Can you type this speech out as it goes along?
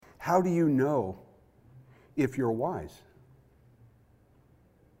How do you know if you're wise?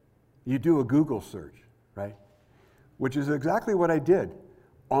 You do a Google search, right? Which is exactly what I did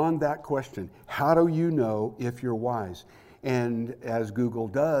on that question. How do you know if you're wise? And as Google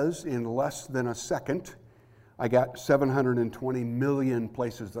does, in less than a second, I got 720 million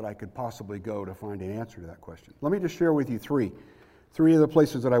places that I could possibly go to find an answer to that question. Let me just share with you three of the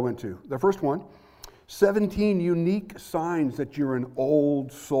places that I went to. The first one, 17 unique signs that you're an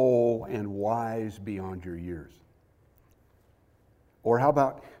old soul and wise beyond your years. Or how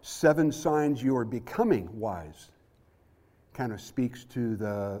about 7 signs you are becoming wise? Kind of speaks to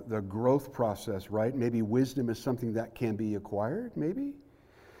the growth process, right? Maybe wisdom is something that can be acquired, maybe?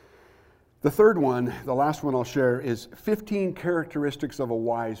 The third one, the last one I'll share, is 15 characteristics of a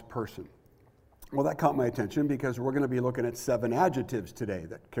wise person. Well, that caught my attention because we're going to be looking at 7 adjectives today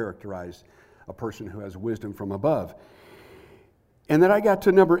that characterize a person who has wisdom from above. And then I got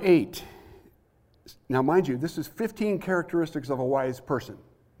to number 8. Now, mind you, this is 15 characteristics of a wise person.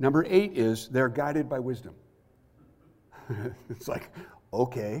 Number 8 is they're guided by wisdom. It's like,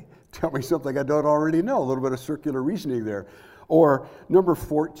 okay, tell me something I don't already know. A little bit of circular reasoning there. Or number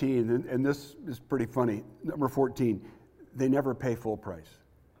 14, and this is pretty funny. Number 14, they never pay full price.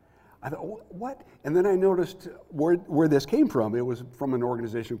 I thought, what? And then I noticed where this came from. It was from an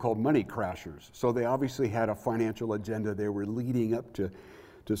organization called Money Crashers. So they obviously had a financial agenda. They were leading up to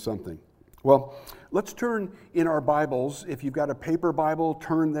something. Well, let's turn in our Bibles. If you've got a paper Bible,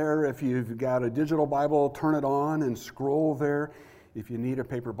 turn there. If you've got a digital Bible, turn it on and scroll there. If you need a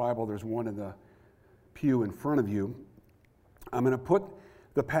paper Bible, there's one in the pew in front of you. I'm going to put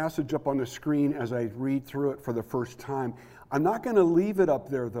the passage up on the screen as I read through it for the first time. I'm not going to leave it up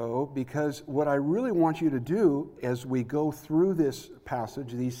there, though, because what I really want you to do as we go through this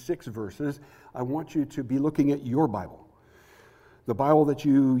passage, these 6 verses, I want you to be looking at your Bible, the Bible that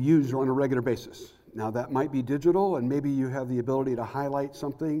you use on a regular basis. Now, that might be digital, and maybe you have the ability to highlight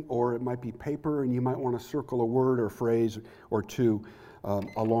something, or it might be paper, and you might want to circle a word or phrase or two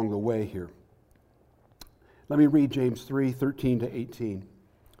along the way here. Let me read James 3:13 to 18.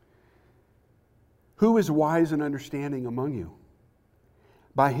 Who is wise and understanding among you?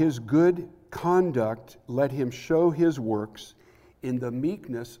 By his good conduct, let him show his works in the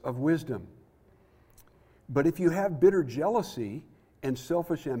meekness of wisdom. But if you have bitter jealousy and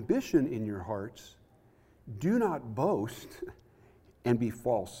selfish ambition in your hearts, do not boast and be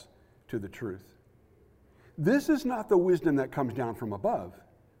false to the truth. This is not the wisdom that comes down from above,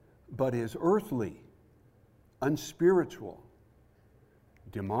 but is earthly, unspiritual,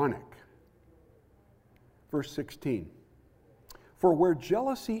 demonic. Verse 16, for where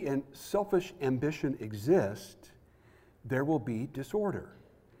jealousy and selfish ambition exist, there will be disorder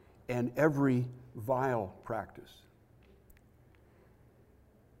and every vile practice.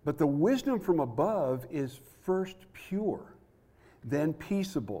 But the wisdom from above is first pure, then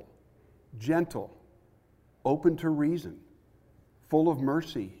peaceable, gentle, open to reason, full of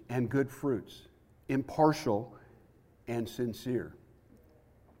mercy and good fruits, impartial and sincere.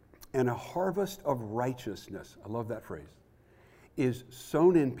 And a harvest of righteousness, I love that phrase, is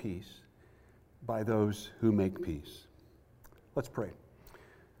sown in peace by those who make peace. Let's pray.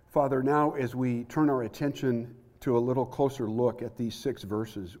 Father, now as we turn our attention to a little closer look at these 6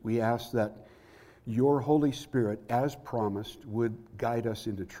 verses, we ask that your Holy Spirit, as promised, would guide us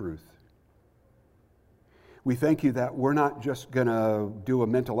into truth. We thank you that we're not just going to do a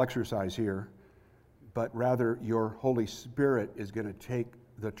mental exercise here, but rather your Holy Spirit is going to take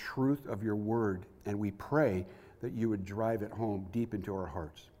the truth of your word, and we pray that you would drive it home deep into our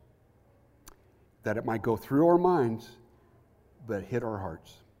hearts, that it might go through our minds, but hit our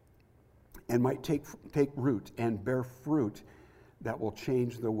hearts, and might take root and bear fruit that will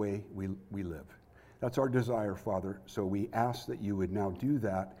change the way we live. That's our desire, Father, so we ask that you would now do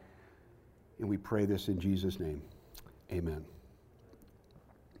that, and we pray this in Jesus' name. Amen.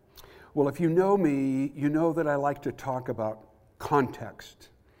 Well, if you know me, you know that I like to talk about context,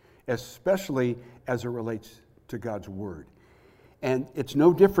 especially as it relates to God's Word. And it's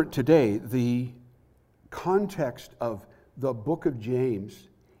no different today. The context of the book of James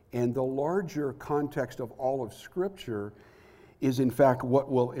and the larger context of all of Scripture is in fact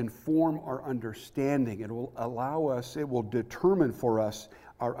what will inform our understanding. It will allow us, it will determine for us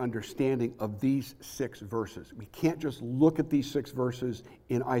our understanding of these 6 verses. We can't just look at these 6 verses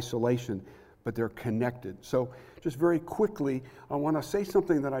in isolation, but they're connected. So just very quickly, I want to say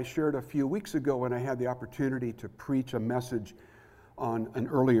something that I shared a few weeks ago when I had the opportunity to preach a message on an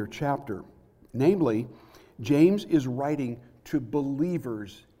earlier chapter. Namely, James is writing to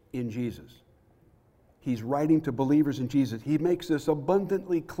believers in Jesus. he's writing to believers in Jesus. He makes this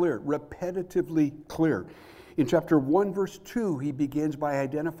abundantly clear, repetitively clear. In chapter 1, verse 2, he begins by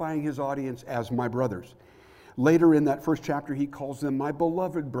identifying his audience as my brothers. Later in that first chapter, he calls them my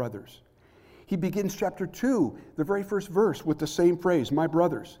beloved brothers. He begins chapter 2, the very first verse, with the same phrase, my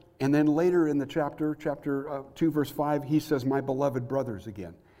brothers. And then later in the chapter 2, verse 5, he says, my beloved brothers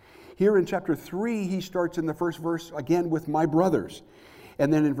again. Here in chapter 3, he starts in the first verse again with my brothers.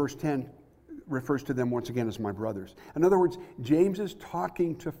 And then in verse 10, refers to them once again as my brothers. In other words, James is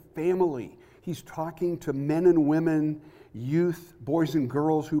talking to family. He's talking to men and women, youth, boys and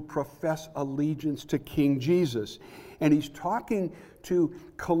girls who profess allegiance to King Jesus. And he's talking to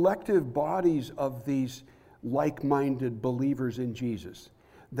collective bodies of these like-minded believers in Jesus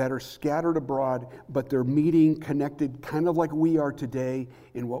that are scattered abroad, but they're meeting, connected, kind of like we are today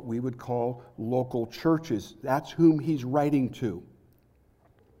in what we would call local churches. That's whom he's writing to.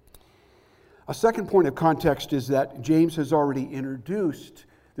 A second point of context is that James has already introduced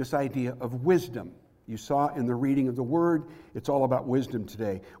this idea of wisdom. You saw in the reading of the Word, it's all about wisdom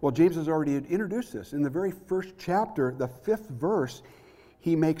today. Well, James has already introduced this. In the very first chapter, the 5th verse,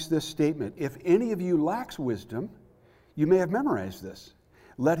 he makes this statement. If any of you lacks wisdom, you may have memorized this.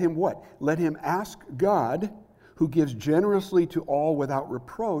 Let him what? Let him ask God, who gives generously to all without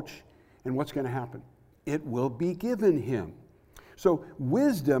reproach, and what's going to happen? It will be given him. So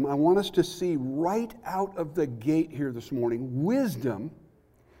wisdom, I want us to see right out of the gate here this morning, wisdom,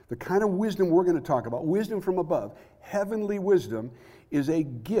 the kind of wisdom we're going to talk about, wisdom from above, heavenly wisdom, is a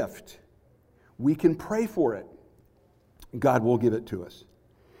gift. We can pray for it. God will give it to us.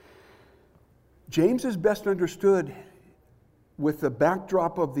 James is best understood with the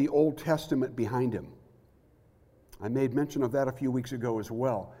backdrop of the Old Testament behind him. I made mention of that a few weeks ago as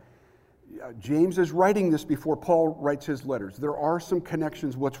well. James is writing this before Paul writes his letters. There are some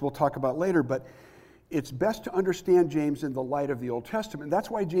connections, which we'll talk about later, but it's best to understand James in the light of the Old Testament. That's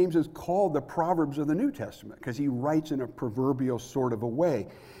why James is called the Proverbs of the New Testament, because he writes in a proverbial sort of a way.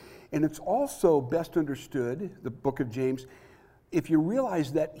 And it's also best understood, the book of James, if you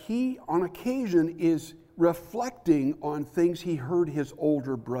realize that he, on occasion, is reflecting on things he heard his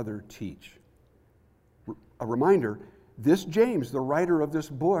older brother teach. A reminder, this James, the writer of this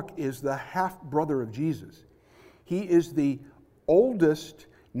book, is the half-brother of Jesus. He is the oldest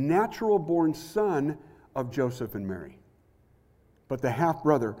natural-born son of Joseph and Mary, but the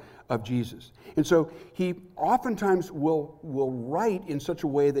half-brother of Jesus. And so he oftentimes will write in such a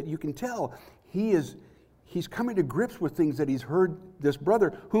way that you can tell he's coming to grips with things that he's heard this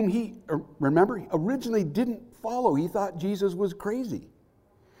brother, whom he, remember, originally didn't follow. He thought Jesus was crazy.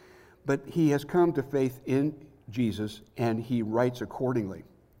 But he has come to faith in Jesus, and he writes accordingly.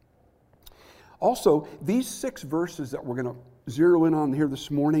 Also, these 6 verses that we're going to zero in on here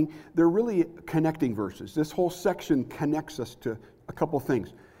this morning, they're really connecting verses. This whole section connects us to a couple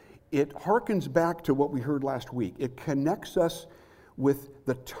things. It harkens back to what we heard last week. It connects us with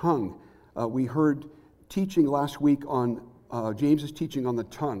the tongue. We heard teaching last week on James's teaching on the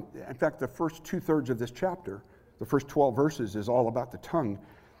tongue. In fact, the first 2/3 of this chapter, the first 12 verses, is all about the tongue.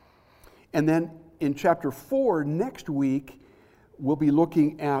 And then in chapter 4, next week, we'll be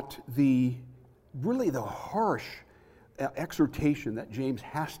looking at the harsh exhortation that James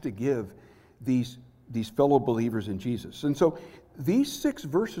has to give these fellow believers in Jesus. And so these 6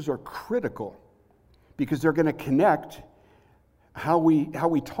 verses are critical because they're going to connect how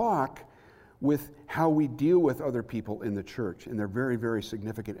we talk with how we deal with other people in the church, and they're very, very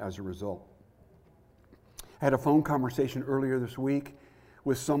significant as a result. I had a phone conversation earlier this week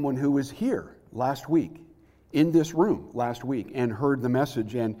with someone who was here last week, in this room last week, and heard the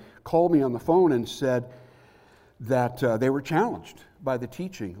message and called me on the phone and said that they were challenged by the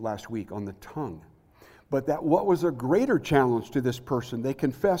teaching last week on the tongue. But that what was a greater challenge to this person, they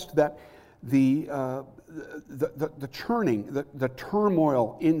confessed that the churning, the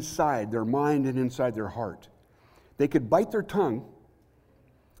turmoil inside their mind and inside their heart. They could bite their tongue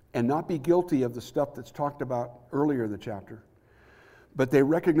and not be guilty of the stuff that's talked about earlier in the chapter, but they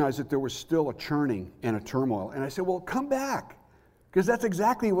recognized that there was still a churning and a turmoil. And I said, well, come back, because that's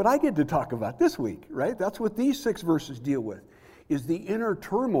exactly what I get to talk about this week, right? That's what these 6 verses deal with, is the inner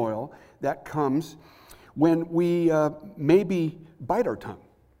turmoil that comes when we maybe bite our tongue.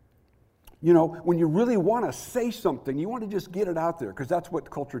 You know, when you really want to say something, you want to just get it out there, because that's what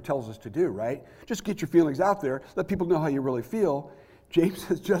culture tells us to do, right? Just get your feelings out there, let people know how you really feel. James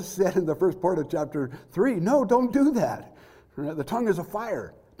has just said in the first part of chapter 3, no, don't do that. The tongue is a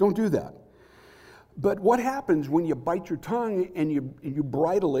fire. Don't do that. But what happens when you bite your tongue and you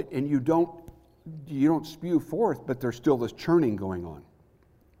bridle it and you don't spew forth, but there's still this churning going on?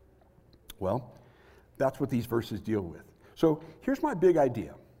 Well, That's what these verses deal with. So here's my big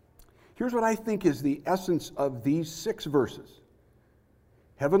idea. Here's what I think is the essence of these 6 verses.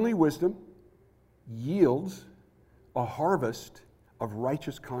 Heavenly wisdom yields a harvest of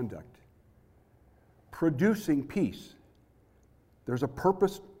righteous conduct, producing peace. There's a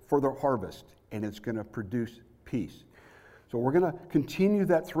purpose for the harvest, and it's going to produce peace. So we're going to continue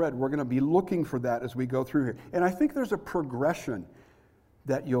that thread. We're going to be looking for that as we go through here. And I think there's a progression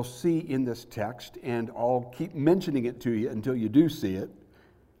that you'll see in this text, and I'll keep mentioning it to you until you do see it.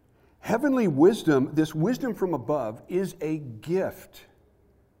 Heavenly wisdom, this wisdom from above, is a gift.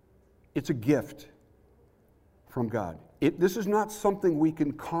 It's a gift from God. This is not something we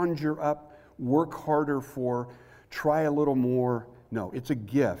can conjure up, work harder for, try a little more. No, it's a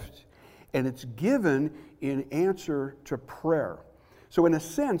gift. And it's given in answer to prayer. So in a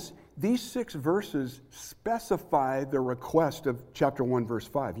sense, these 6 verses specify the request of chapter 1, verse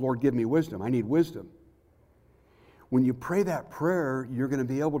 5. Lord, give me wisdom. I need wisdom. When you pray that prayer, you're going to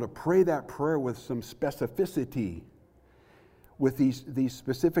be able to pray that prayer with some specificity, with these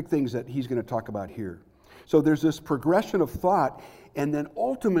specific things that he's going to talk about here. So there's this progression of thought, and then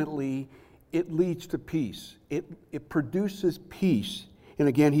ultimately it leads to peace. It produces peace. And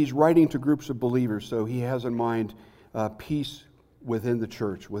again, he's writing to groups of believers, so he has in mind peace within the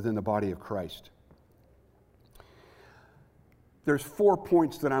church, within the body of Christ. There's 4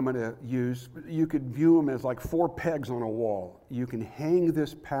 points that I'm going to use. You could view them as like 4 pegs on a wall. You can hang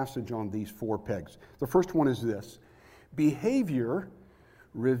this passage on these 4 pegs. The first one is this: behavior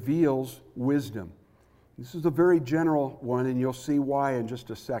reveals wisdom. This is a very general one, and you'll see why in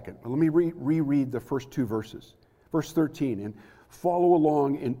just a second. But let me reread the first 2 verses. Verse 13, and follow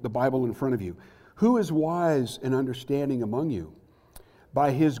along in the Bible in front of you. Who is wise and understanding among you?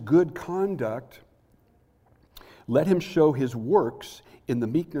 By his good conduct, let him show his works in the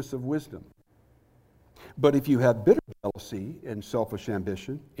meekness of wisdom. But if you have bitter jealousy and selfish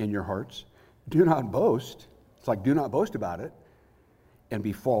ambition in your hearts, do not boast. It's like, do not boast about it and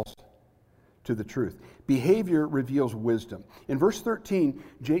be false to the truth. Behavior reveals wisdom. In verse 13,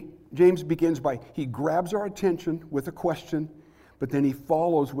 James begins by, he grabs our attention with a question, but then he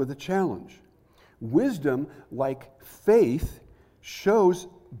follows with a challenge. Wisdom, like faith, shows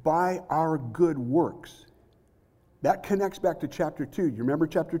by our good works. That connects back to chapter 2. You remember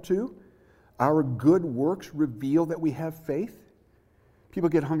chapter 2? Our good works reveal that we have faith. People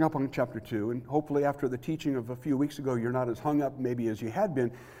get hung up on chapter 2, and hopefully after the teaching of a few weeks ago, you're not as hung up maybe as you had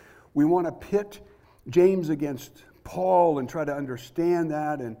been. We want to pit James against Paul and try to understand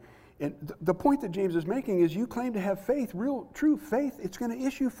that. And the point that James is making is you claim to have faith, real, true faith. It's going to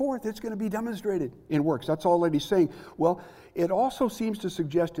issue forth. It's going to be demonstrated in works. That's all that he's saying. Well, it also seems to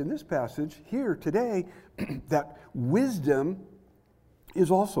suggest in this passage here today that wisdom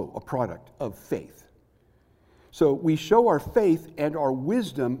is also a product of faith. So we show our faith and our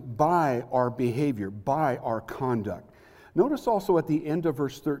wisdom by our behavior, by our conduct. Notice also at the end of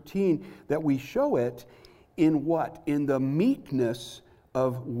verse 13 that we show it in what? In the meekness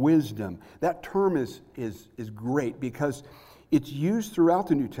of wisdom. That term is great because it's used throughout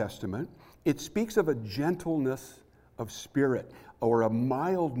the New Testament. It speaks of a gentleness of spirit or a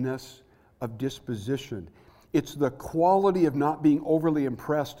mildness of disposition. It's the quality of not being overly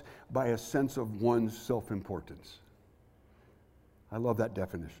impressed by a sense of one's self-importance. I love that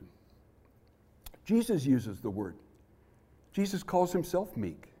definition. Jesus uses the word. Jesus calls himself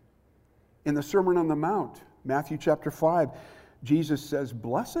meek. In the Sermon on the Mount, Matthew chapter 5, Jesus says,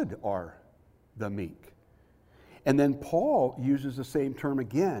 "Blessed are the meek." And then Paul uses the same term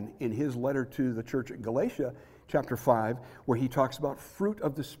again in his letter to the church at Galatia, chapter 5, where he talks about fruit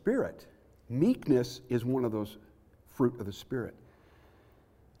of the Spirit. Meekness is one of those fruit of the Spirit.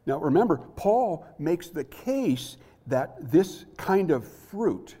 Now remember, Paul makes the case that this kind of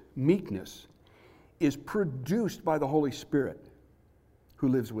fruit, meekness, is produced by the Holy Spirit who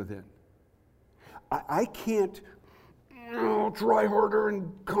lives within. I can't try harder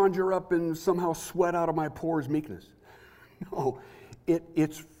and conjure up and somehow sweat out of my pores meekness. No,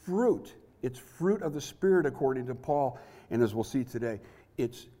 it's fruit. It's fruit of the Spirit according to Paul. And as we'll see today,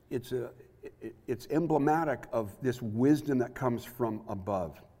 it's emblematic of this wisdom that comes from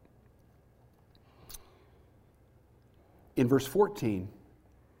above. In verse 14,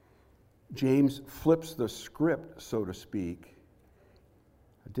 James flips the script, so to speak.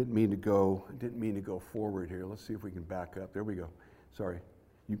 I didn't mean to go forward here. Let's see if we can back up. There we go. Sorry.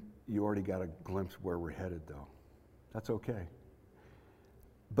 You already got a glimpse where we're headed, though. That's okay.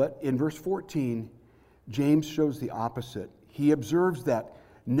 But in verse 14, James shows the opposite. He observes that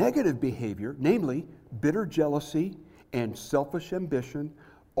negative behavior, namely bitter jealousy and selfish ambition,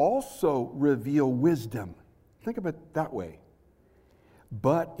 also reveal wisdom. Think of it that way.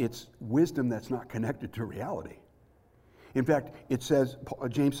 But it's wisdom that's not connected to reality. In fact, it says,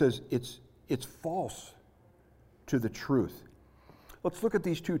 James says, it's false to the truth. Let's look at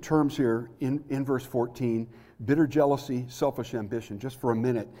these two terms here in verse 14, bitter jealousy, selfish ambition, just for a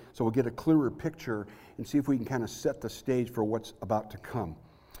minute, so we'll get a clearer picture and see if we can kind of set the stage for what's about to come.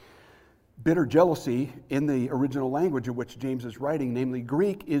 Bitter jealousy, in the original language in which James is writing, namely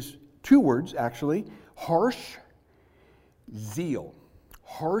Greek, is two words, actually, harsh zeal.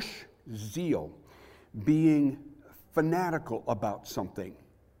 Harsh zeal, being fanatical about something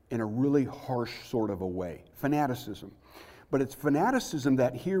in a really harsh sort of a way. Fanaticism. But it's fanaticism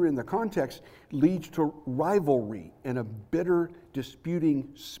that here in the context leads to rivalry and a bitter disputing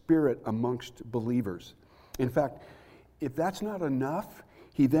spirit amongst believers. In fact, if that's not enough,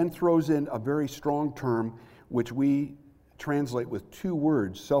 he then throws in a very strong term which we translate with two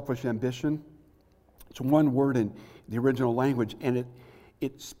words, selfish ambition. It's one word in the original language, and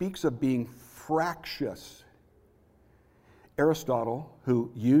it speaks of being fractious. Aristotle,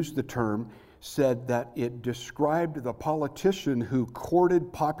 who used the term, said that it described the politician who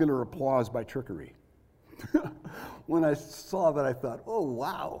courted popular applause by trickery. When I saw that, I thought, oh,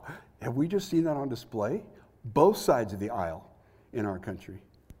 wow, have we just seen that on display? Both sides of the aisle in our country,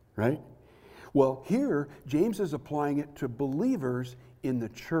 right? Well, here, James is applying it to believers in the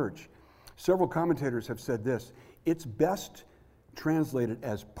church. Several commentators have said this: it's best translated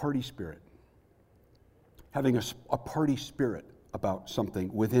as party spirit. Having a party spirit about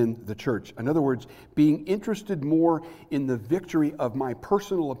something within the church. In other words, being interested more in the victory of my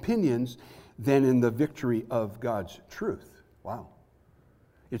personal opinions than in the victory of God's truth. Wow.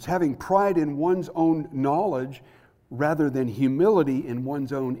 It's having pride in one's own knowledge rather than humility in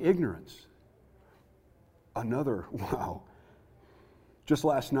one's own ignorance. Another wow. Just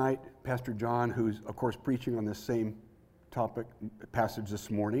last night, Pastor John, who's of course preaching on this same topic passage this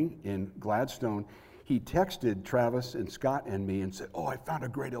morning in Gladstone, he texted Travis and Scott and me and said, oh, I found a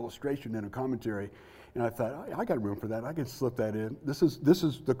great illustration in a commentary. And I thought, I got room for that. I can slip that in. This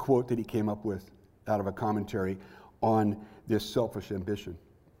is the quote that he came up with out of a commentary on this selfish ambition,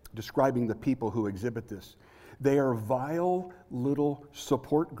 describing the people who exhibit this. They are vile little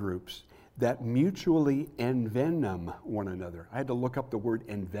support groups that mutually envenom one another. I had to look up the word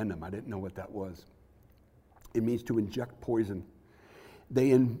envenom. I didn't know what that was. It means to inject poison.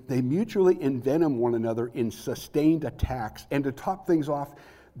 They mutually envenom one another in sustained attacks. And to top things off,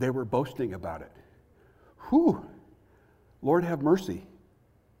 they were boasting about it. Whew! Lord have mercy.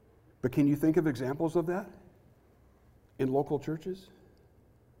 But can you think of examples of that in local churches?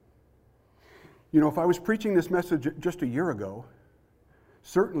 You know, if I was preaching this message just a year ago,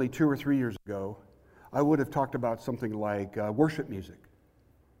 certainly 2 or 3 years ago, I would have talked about something like worship music.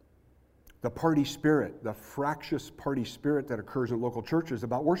 The party spirit, the fractious party spirit that occurs in local churches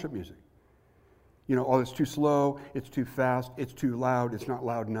about worship music. You know, oh, it's too slow, it's too fast, it's too loud, it's not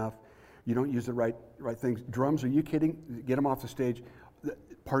loud enough. You don't use the right things. Drums, are you kidding? Get them off the stage.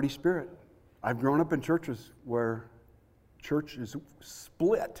 Party spirit. I've grown up in churches where church is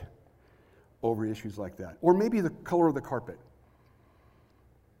split over issues like that. Or maybe the color of the carpet.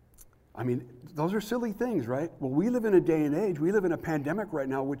 I mean, those are silly things, right? Well, we live in a day and age, we live in a pandemic right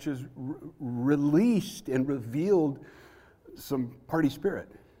now, which has released and revealed some party spirit.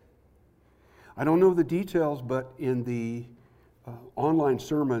 I don't know the details, but in the online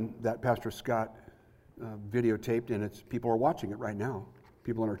sermon that Pastor Scott videotaped, and people are watching it right now.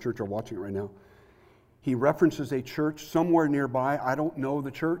 People in our church are watching it right now. He references a church somewhere nearby. I don't know the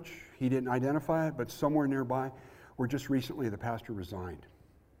church. He didn't identify it, but somewhere nearby where just recently the pastor resigned.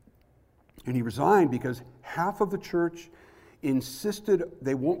 And he resigned because half of the church insisted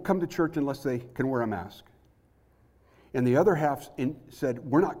they won't come to church unless they can wear a mask. And the other half said,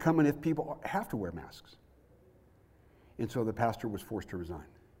 we're not coming if people have to wear masks. And so the pastor was forced to resign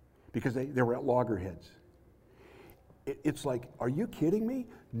because they were at loggerheads. It's like, are you kidding me?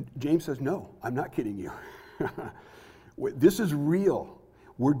 James says, no, I'm not kidding you. This is real.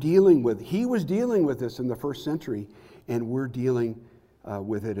 He was dealing with this in the first century, and we're dealing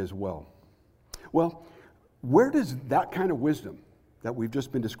with it as well. Well, where does that kind of wisdom that we've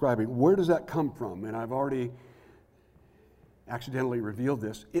just been describing, where does that come from? And I've already accidentally revealed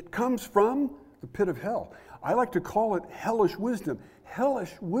this. It comes from the pit of hell. I like to call it hellish wisdom.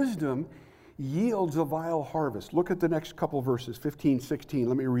 Hellish wisdom yields a vile harvest. Look at the next couple verses, 15, 16.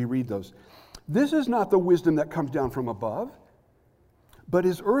 Let me reread those. This is not the wisdom that comes down from above, but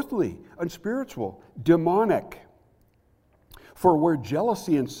is earthly, unspiritual, demonic. For where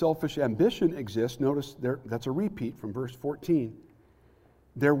jealousy and selfish ambition exist, notice there, that's a repeat from verse 14.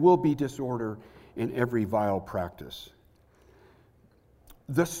 There will be disorder in every vile practice.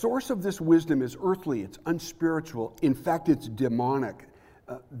 The source of this wisdom is earthly, it's unspiritual. In fact, it's demonic.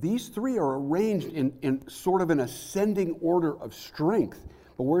 These three are arranged in sort of an ascending order of strength.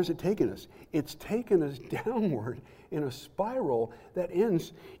 But where has it taken us? It's taken us downward in a spiral that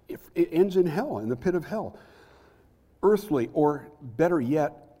ends in hell, in the pit of hell. Earthly, or better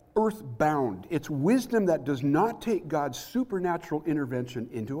yet, earthbound. It's wisdom that does not take God's supernatural intervention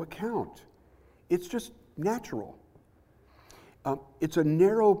into account. It's just natural. It's a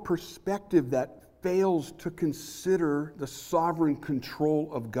narrow perspective that fails to consider the sovereign control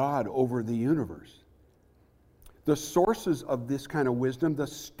of God over the universe. The sources of this kind of wisdom, the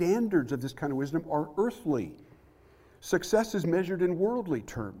standards of this kind of wisdom are earthly. Success is measured in worldly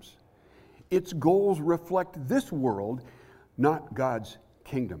terms. Its goals reflect this world, not God's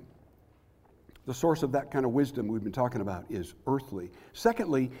kingdom. The source of that kind of wisdom we've been talking about is earthly.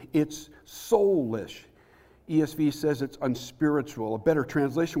 Secondly, it's soulish. ESV says it's unspiritual. A better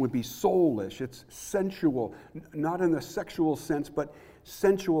translation would be soulish. It's sensual, not in the sexual sense, but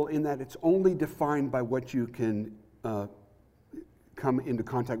sensual in that it's only defined by what you can come into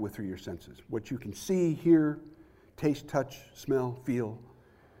contact with through your senses. What you can see, hear, taste, touch, smell, feel.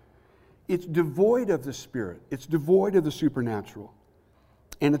 It's devoid of the Spirit. It's devoid of the supernatural.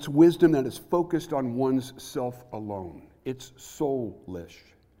 And it's wisdom that is focused on one's self alone. It's soulish.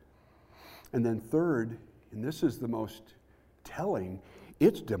 And then third, and this is the most telling,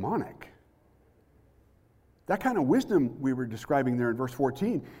 it's demonic. That kind of wisdom we were describing there in verse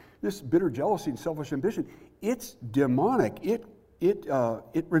 14, this bitter jealousy and selfish ambition, it's demonic. It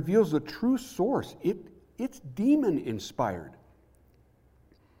reveals the true source. It's demon-inspired.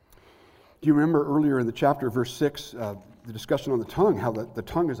 Do you remember earlier in the chapter, verse 6, the discussion on the tongue, how the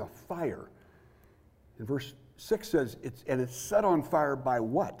tongue is a fire? And verse 6 says, it's set on fire by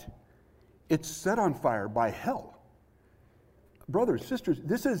what? It's set on fire by hell. Brothers, sisters,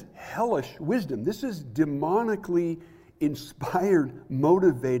 this is hellish wisdom. This is demonically inspired,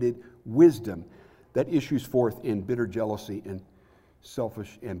 motivated wisdom that issues forth in bitter jealousy and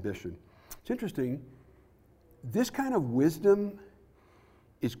selfish ambition. It's interesting. This kind of wisdom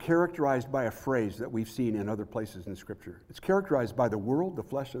is characterized by a phrase that we've seen in other places in Scripture. It's characterized by the world, the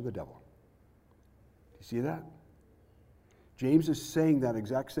flesh, and the devil. Do you see that? James is saying that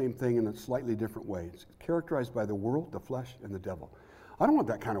exact same thing in a slightly different way. It's characterized by the world, the flesh, and the devil. I don't want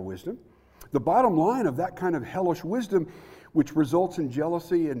that kind of wisdom. The bottom line of that kind of hellish wisdom, which results in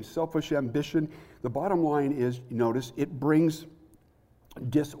jealousy and selfish ambition, the bottom line is, notice, it brings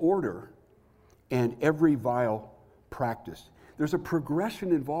disorder and every vile practice. There's a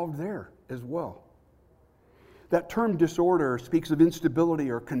progression involved there as well. That term disorder speaks of instability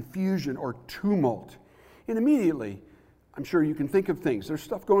or confusion or tumult. And immediately, I'm sure you can think of things. There's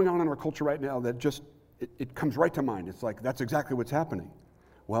stuff going on in our culture right now that just, it comes right to mind. It's like, that's exactly what's happening.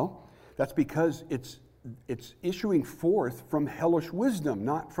 Well, that's because it's issuing forth from hellish wisdom,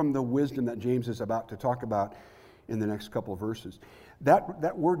 not from the wisdom that James is about to talk about in the next couple of verses.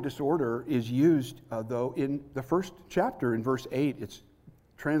 That word disorder is used, though, in the first chapter, in verse 8. It's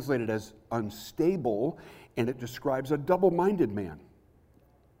translated as unstable, and it describes a double-minded man.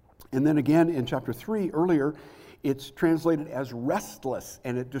 And then again in chapter 3, earlier, it's translated as restless,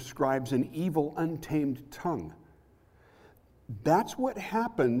 and it describes an evil, untamed tongue. That's what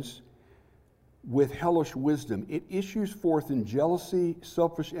happens with hellish wisdom. It issues forth in jealousy,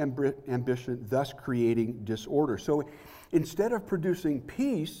 selfish ambition, thus creating disorder. So instead of producing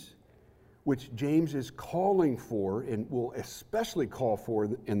peace, which James is calling for and will especially call for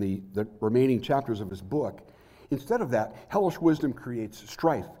in the remaining chapters of his book, instead of that, hellish wisdom creates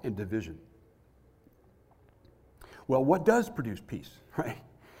strife and division. Well, what does produce peace, right?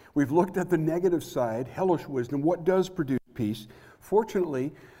 We've looked at the negative side, hellish wisdom. What does produce peace?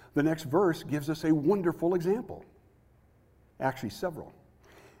 Fortunately, the next verse gives us a wonderful example. Actually, several.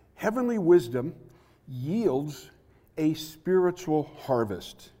 Heavenly wisdom yields a spiritual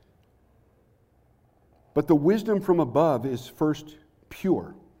harvest. But the wisdom from above is first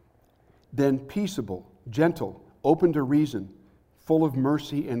pure, then peaceable, gentle, open to reason, full of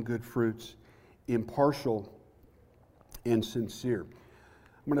mercy and good fruits, impartial and sincere.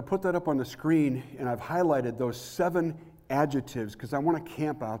 I'm going to put that up on the screen, and I've highlighted those 7 adjectives because I want to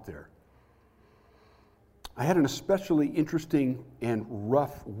camp out there. I had an especially interesting and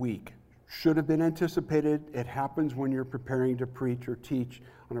rough week. Should have been anticipated. It happens when you're preparing to preach or teach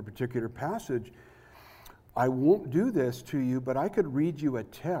on a particular passage. I won't do this to you, but I could read you a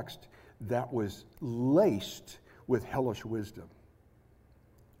text that was laced with hellish wisdom.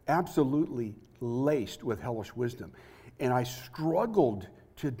 Absolutely laced with hellish wisdom. And I struggled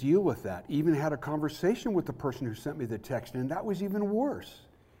to deal with that. Even had a conversation with the person who sent me the text, and that was even worse.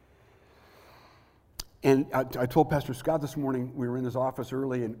 And I told Pastor Scott this morning, we were in his office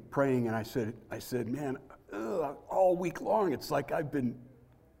early and praying, and I said, man, all week long, it's like I've been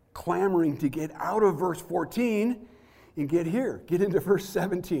clamoring to get out of verse 14 and get into verse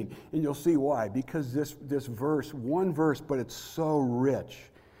 17. And you'll see why, because this verse, one verse, but it's so rich.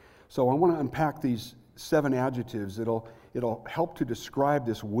 So I want to unpack these 7 adjectives. It'll help to describe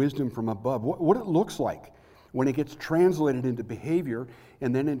this wisdom from above, what it looks like when it gets translated into behavior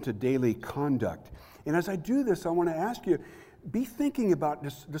and then into daily conduct. And as I do this, I want to ask you, be thinking about,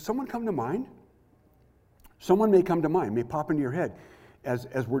 does someone come to mind? Someone may come to mind, may pop into your head as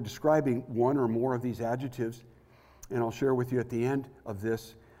we're describing one or more of these adjectives. And I'll share with you at the end of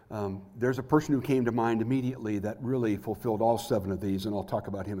this, there's a person who came to mind immediately that really fulfilled all 7 of these, and I'll talk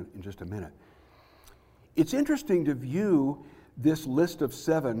about him in just a minute. It's interesting to view this list of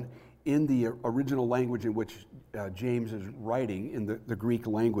 7 in the original language in which James is writing, in the Greek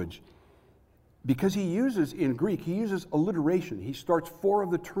language. Because in Greek, he uses alliteration. He starts 4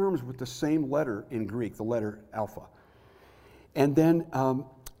 of the terms with the same letter in Greek, the letter alpha. And then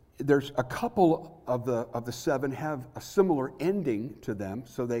there's a couple of the 7 have a similar ending to them,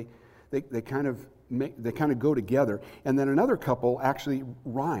 so they kind of go together. And then another couple actually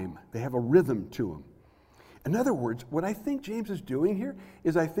rhyme. They have a rhythm to them. In other words, what I think James is doing here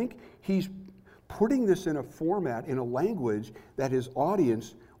is I think he's putting this in a format, in a language that his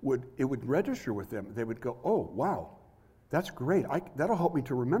audience would register with them. They would go, oh, wow, that's great. That'll help me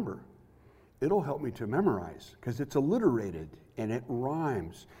to remember. It'll help me to memorize because it's alliterated and it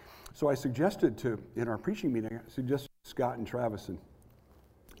rhymes. So I suggested in our preaching meeting, I suggested to Scott and Travis and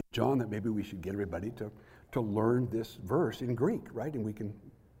John that maybe we should get everybody to learn this verse in Greek, right? And we can,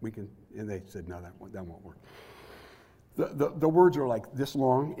 and they said, no, that won't work. The words are like this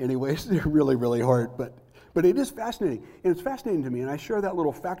long anyways. They're really, really hard, but it is fascinating. And it's fascinating to me, and I share that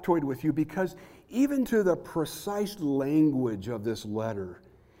little factoid with you because even to the precise language of this letter,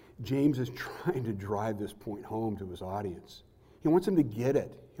 James is trying to drive this point home to his audience. He wants them to get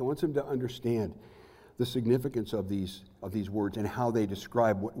it. He wants them to understand the significance of these words and how they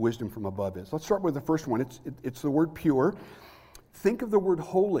describe what wisdom from above is. Let's start with the first one. It's the word pure. Think of the word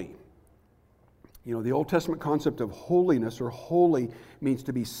holy. You know, the Old Testament concept of holiness or holy means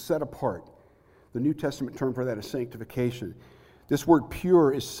to be set apart. The New Testament term for that is sanctification. This word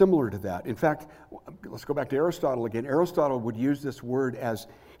pure is similar to that. In fact, let's go back to Aristotle again. Aristotle would use this word as,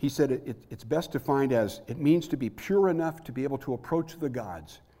 he said it's best defined as, it means to be pure enough to be able to approach the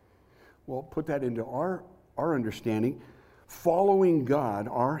gods. Well, put that into our understanding. Following God,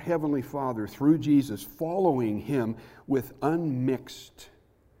 our Heavenly Father, through Jesus, following Him with unmixed,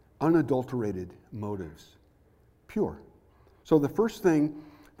 unadulterated motives. Pure. So the first thing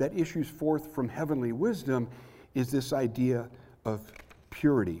that issues forth from heavenly wisdom is this idea of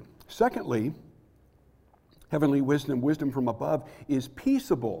purity. Secondly, heavenly wisdom from above, is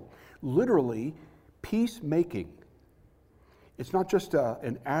peaceable. Literally, peacemaking. It's not just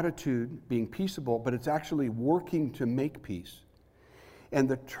an attitude being peaceable, but it's actually working to make peace. And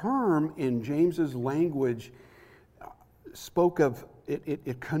the term in James's language spoke of,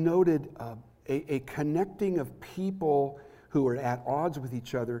 it connoted a connecting of people who are at odds with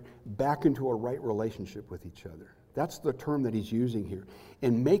each other back into a right relationship with each other. That's the term that he's using here.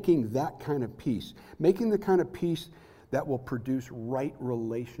 And making that kind of peace, making the kind of peace that will produce right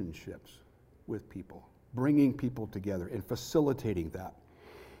relationships with people, bringing people together and facilitating that.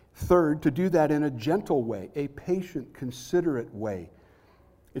 Third, to do that in a gentle way, a patient, considerate way.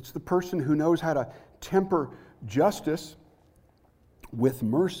 It's the person who knows how to temper justice with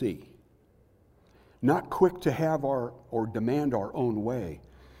mercy. Not quick to have or demand our own way.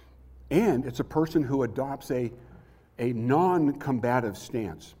 And it's a person who adopts a non-combative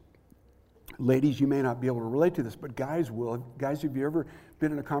stance. Ladies, you may not be able to relate to this, but guys will. Guys, have you ever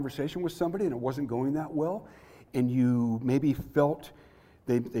been in a conversation with somebody and it wasn't going that well, and you maybe felt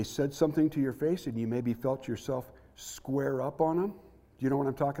they said something to your face and you maybe felt yourself square up on them? Do you know what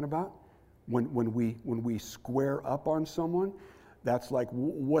I'm talking about? When we square up on someone, that's like,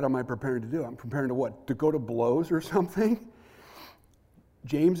 what am I preparing to do? I'm preparing to what? To go to blows or something?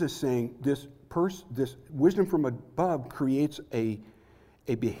 James is saying this wisdom from above creates a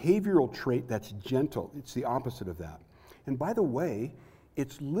behavioral trait that's gentle. It's the opposite of that. And by the way,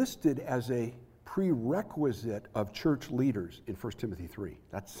 it's listed as a prerequisite of church leaders in 1 Timothy 3.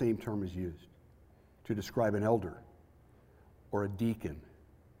 That same term is used to describe an elder or a deacon.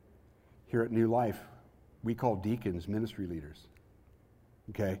 Here at New Life, we call deacons ministry leaders.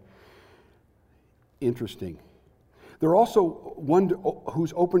 Okay? Interesting. They're also one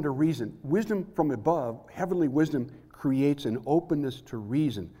who's open to reason. Wisdom from above, heavenly wisdom, creates an openness to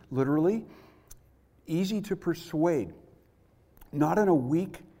reason. Literally, easy to persuade. Not in a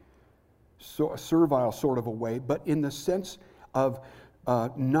weak, servile sort of a way, but in the sense of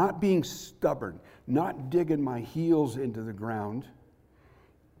not being stubborn, not digging my heels into the ground,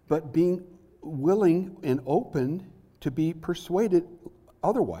 but being willing and open to be persuaded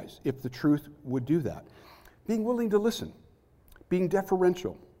otherwise, if the truth would do that. Being willing to listen, being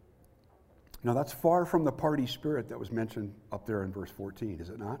deferential. Now that's far from the party spirit that was mentioned up there in verse 14, is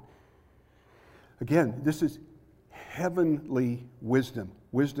it not? Again, this is heavenly wisdom,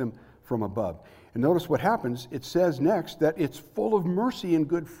 wisdom from above. And notice what happens. It says next that it's full of mercy and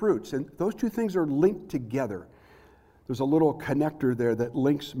good fruits. And those two things are linked together. There's a little connector there that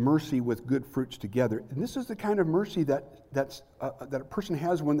links mercy with good fruits together. And this is the kind of mercy that a person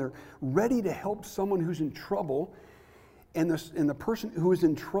has when they're ready to help someone who's in trouble, and the person who is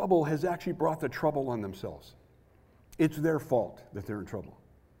in trouble has actually brought the trouble on themselves. It's their fault that they're in trouble.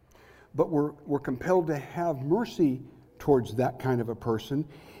 But we're compelled to have mercy towards that kind of a person,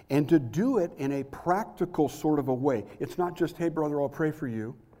 and to do it in a practical sort of a way. It's not just, hey, brother, I'll pray for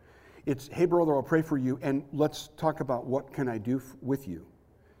you. It's, hey, brother, I'll pray for you, and let's talk about what can I do with you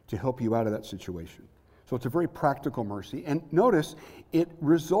to help you out of that situation. So it's a very practical mercy. And notice, it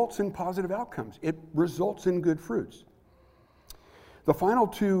results in positive outcomes. It results in good fruits. The final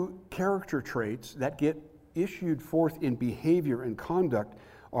two character traits that get issued forth in behavior and conduct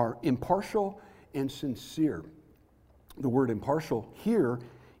are impartial and sincere. The word impartial here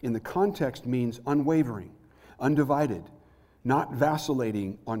in the context means unwavering, undivided, not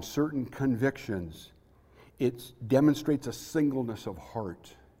vacillating on certain convictions. It demonstrates a singleness of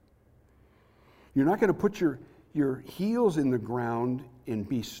heart. You're not going to put your heels in the ground and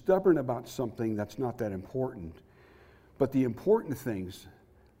be stubborn about something that's not that important. But the important things,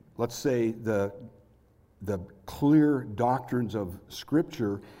 let's say the clear doctrines of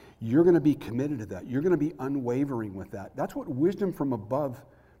Scripture, you're going to be committed to that. You're going to be unwavering with that. That's what wisdom from above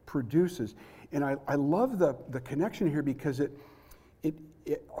produces. And I love the connection here because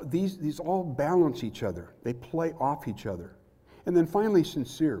these all balance each other. They play off each other. And then finally,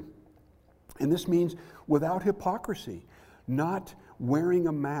 sincere. And this means without hypocrisy, not wearing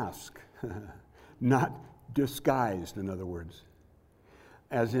a mask, not disguised, in other words,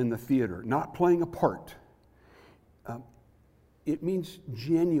 as in the theater, not playing a part. It means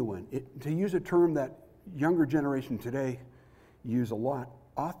genuine. To use a term that younger generation today use a lot,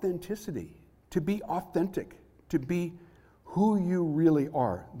 authenticity. To be authentic, to be who you really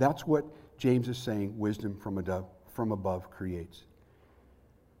are. That's what James is saying wisdom from above creates.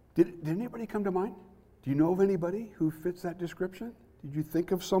 Did anybody come to mind? Do you know of anybody who fits that description? Did you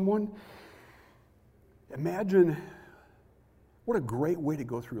think of someone? Imagine what a great way to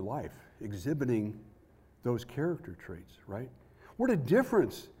go through life, exhibiting those character traits, right? What a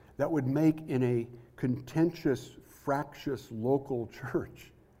difference that would make in a contentious, fractious local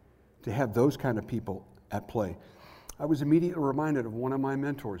church to have those kind of people at play. I was immediately reminded of one of my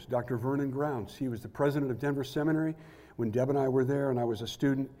mentors, Dr. Vernon Grounds. He was the president of Denver Seminary when Deb and I were there, and I was a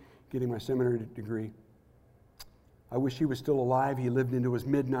student getting my seminary degree. I wish he was still alive. He lived into his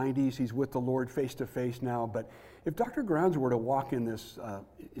mid-90s. He's with the Lord face to face now. But if Dr. Grounds were to walk in this,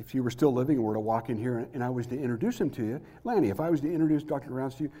 if you were still living and were to walk in here and I was to introduce him to you, Lanny, if I was to introduce Dr.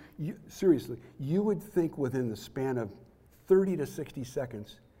 Grounds to you, seriously, you would think within the span of 30 to 60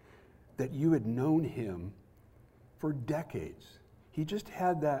 seconds that you had known him for decades. He just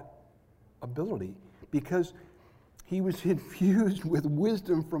had that ability because he was infused with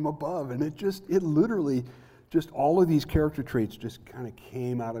wisdom from above, and it literally just all of these character traits just kind of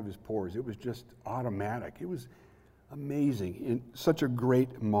came out of his pores. It was just automatic. It was amazing and such a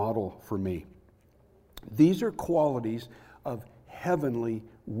great model for me. These are qualities of heavenly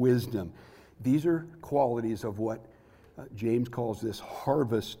wisdom. These are qualities of what James calls this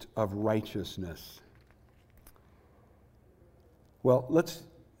harvest of righteousness. Well, let's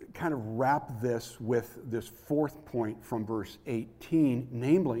kind of wrap this with this fourth point from verse 18,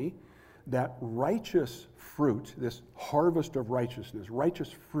 namely that righteous fruit, this harvest of righteousness,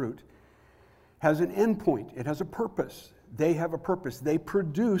 righteous fruit, has an end point. It has a purpose. They have a purpose. They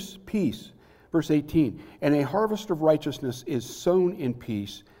produce peace. Verse 18, and a harvest of righteousness is sown in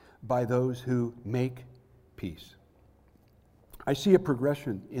peace by those who make peace. I see a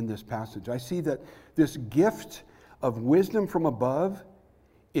progression in this passage. I see that this gift of wisdom from above,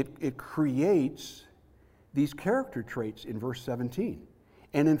 it creates these character traits in verse 17.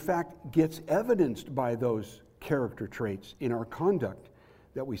 And in fact, gets evidenced by those character traits in our conduct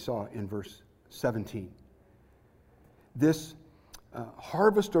that we saw in verse 17. This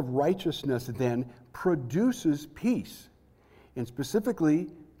harvest of righteousness then produces peace. And specifically,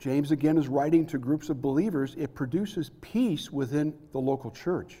 James again is writing to groups of believers. It produces peace within the local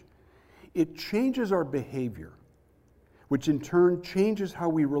church. It changes our behavior, which in turn changes how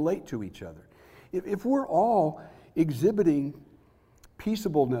we relate to each other. If we're all exhibiting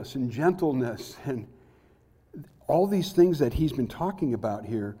peaceableness and gentleness and all these things that he's been talking about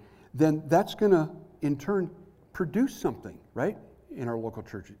here, then that's going to, in turn, produce something, right, in our local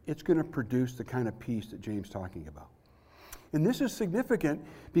churches. It's going to produce the kind of peace that James is talking about. And this is significant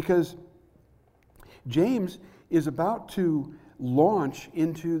because James is about to launch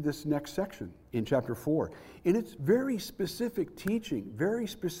into this next section in chapter 4. And it's very specific teaching, very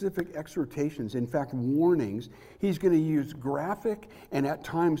specific exhortations, in fact, warnings. He's going to use graphic and at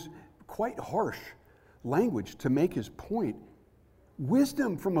times quite harsh language to make his point.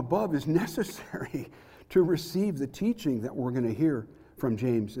 Wisdom from above is necessary to receive the teaching that we're going to hear from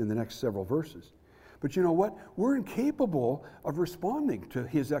James in the next several verses. But you know what? We're incapable of responding to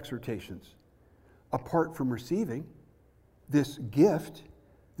his exhortations apart from receiving this gift,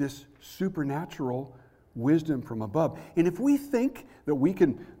 this supernatural wisdom from above. And if we think that we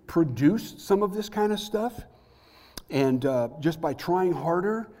can produce some of this kind of stuff and just by trying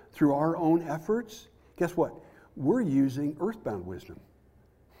harder through our own efforts, guess what? We're using earthbound wisdom.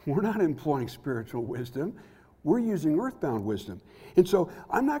 We're not employing spiritual wisdom. We're using earthbound wisdom. And so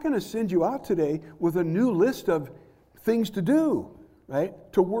I'm not going to send you out today with a new list of things to do, right?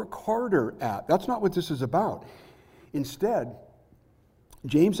 To work harder at. That's not what this is about. Instead,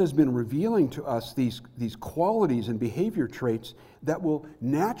 James has been revealing to us these qualities and behavior traits that will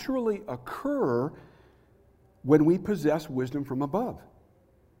naturally occur when we possess wisdom from above.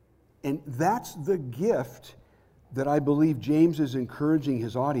 And that's the gift that I believe James is encouraging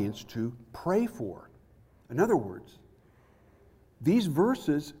his audience to pray for. In other words, these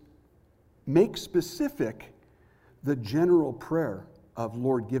verses make specific the general prayer of,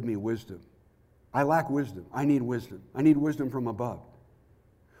 Lord, give me wisdom. I lack wisdom. I need wisdom. I need wisdom from above.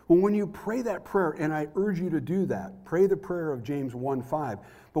 Well, when you pray that prayer, and I urge you to do that, pray the prayer of James 1:5.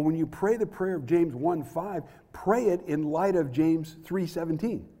 But when you pray the prayer of James 1:5, pray it in light of James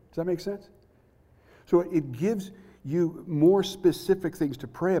 3:17. Does that make sense? So it gives you more specific things to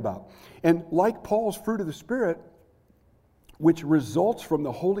pray about. And like Paul's fruit of the Spirit, which results from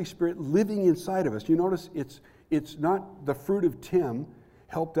the Holy Spirit living inside of us. You notice it's not the fruit of Tim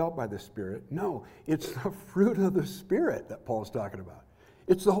helped out by the Spirit. No, it's the fruit of the Spirit that Paul's talking about.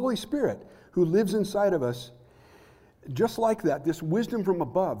 It's the Holy Spirit who lives inside of us. Just like that, this wisdom from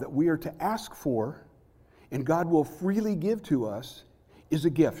above that we are to ask for and God will freely give to us is a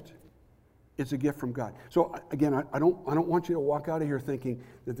gift. It's a gift from God. So again, I don't want you to walk out of here thinking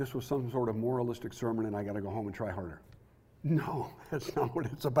that this was some sort of moralistic sermon and I got to go home and try harder. No, that's not what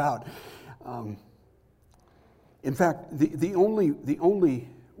it's about. In fact, the only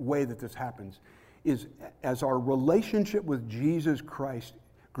way that this happens is as our relationship with Jesus Christ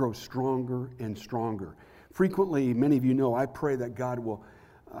grows stronger and stronger. Frequently, many of you know, I pray to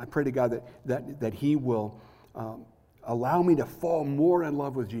God that He will allow me to fall more in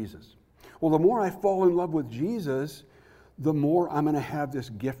love with Jesus. Well, the more I fall in love with Jesus, the more I'm going to have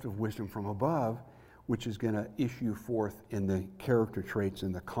this gift of wisdom from above, which is going to issue forth in the character traits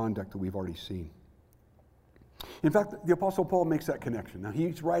and the conduct that we've already seen. In fact, the Apostle Paul makes that connection. Now,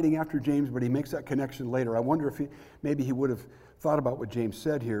 he's writing after James, but he makes that connection later. I wonder if maybe he would have thought about what James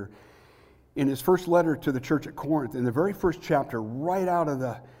said here. In his first letter to the church at Corinth, in the very first chapter, right out of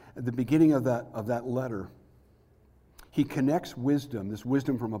the beginning of that letter, he connects wisdom, this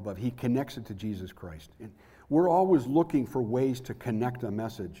wisdom from above. He connects it to Jesus Christ. And we're always looking for ways to connect a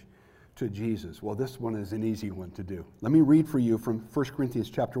message to Jesus. Well, this one is an easy one to do. Let me read for you from 1 Corinthians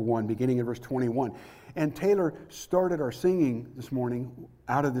chapter 1, beginning in verse 21. And Taylor started our singing this morning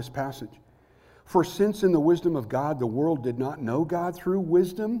out of this passage. For since in the wisdom of God, the world did not know God through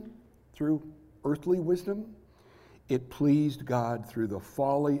wisdom, through earthly wisdom, it pleased God through the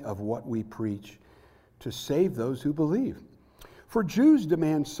folly of what we preach to save those who believe. For Jews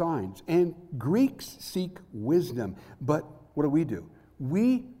demand signs, and Greeks seek wisdom. But what do?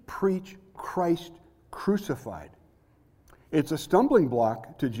 We preach Christ crucified. It's a stumbling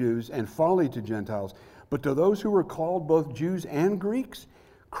block to Jews and folly to Gentiles. But to those who are called, both Jews and Greeks,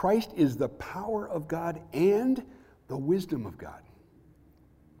 Christ is the power of God and the wisdom of God.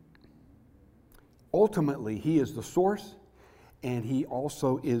 Ultimately, He is the source, and He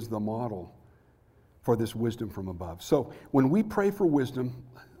also is the model for this wisdom from above. So when we pray for wisdom,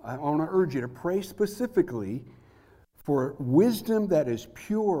 I want to urge you to pray specifically for wisdom that is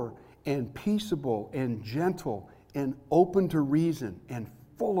pure and peaceable and gentle and open to reason and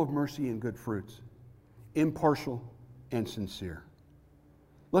full of mercy and good fruits, impartial and sincere.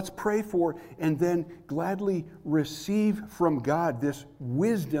 Let's pray for and then gladly receive from God this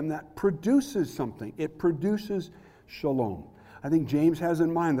wisdom that produces something. It produces shalom. I think James has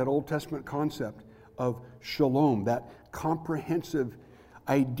in mind that Old Testament concept of shalom, that comprehensive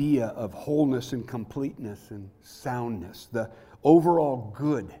idea of wholeness and completeness and soundness, the overall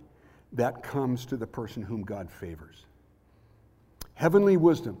good that comes to the person whom God favors. Heavenly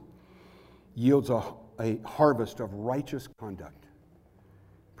wisdom yields a harvest of righteous conduct,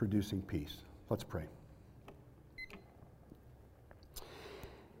 producing peace. Let's pray.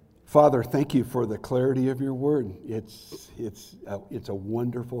 Father, thank you for the clarity of your word. It's a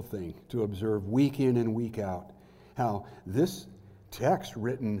wonderful thing to observe week in and week out how this text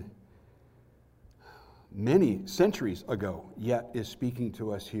written many centuries ago yet is speaking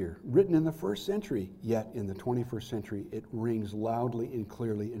to us here. Written in the first century, yet in the 21st century, it rings loudly and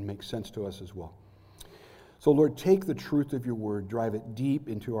clearly and makes sense to us as well. So Lord, take the truth of your word, drive it deep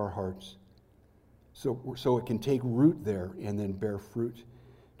into our hearts so it can take root there and then bear fruit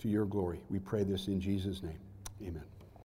to your glory. We pray this in Jesus' name. Amen.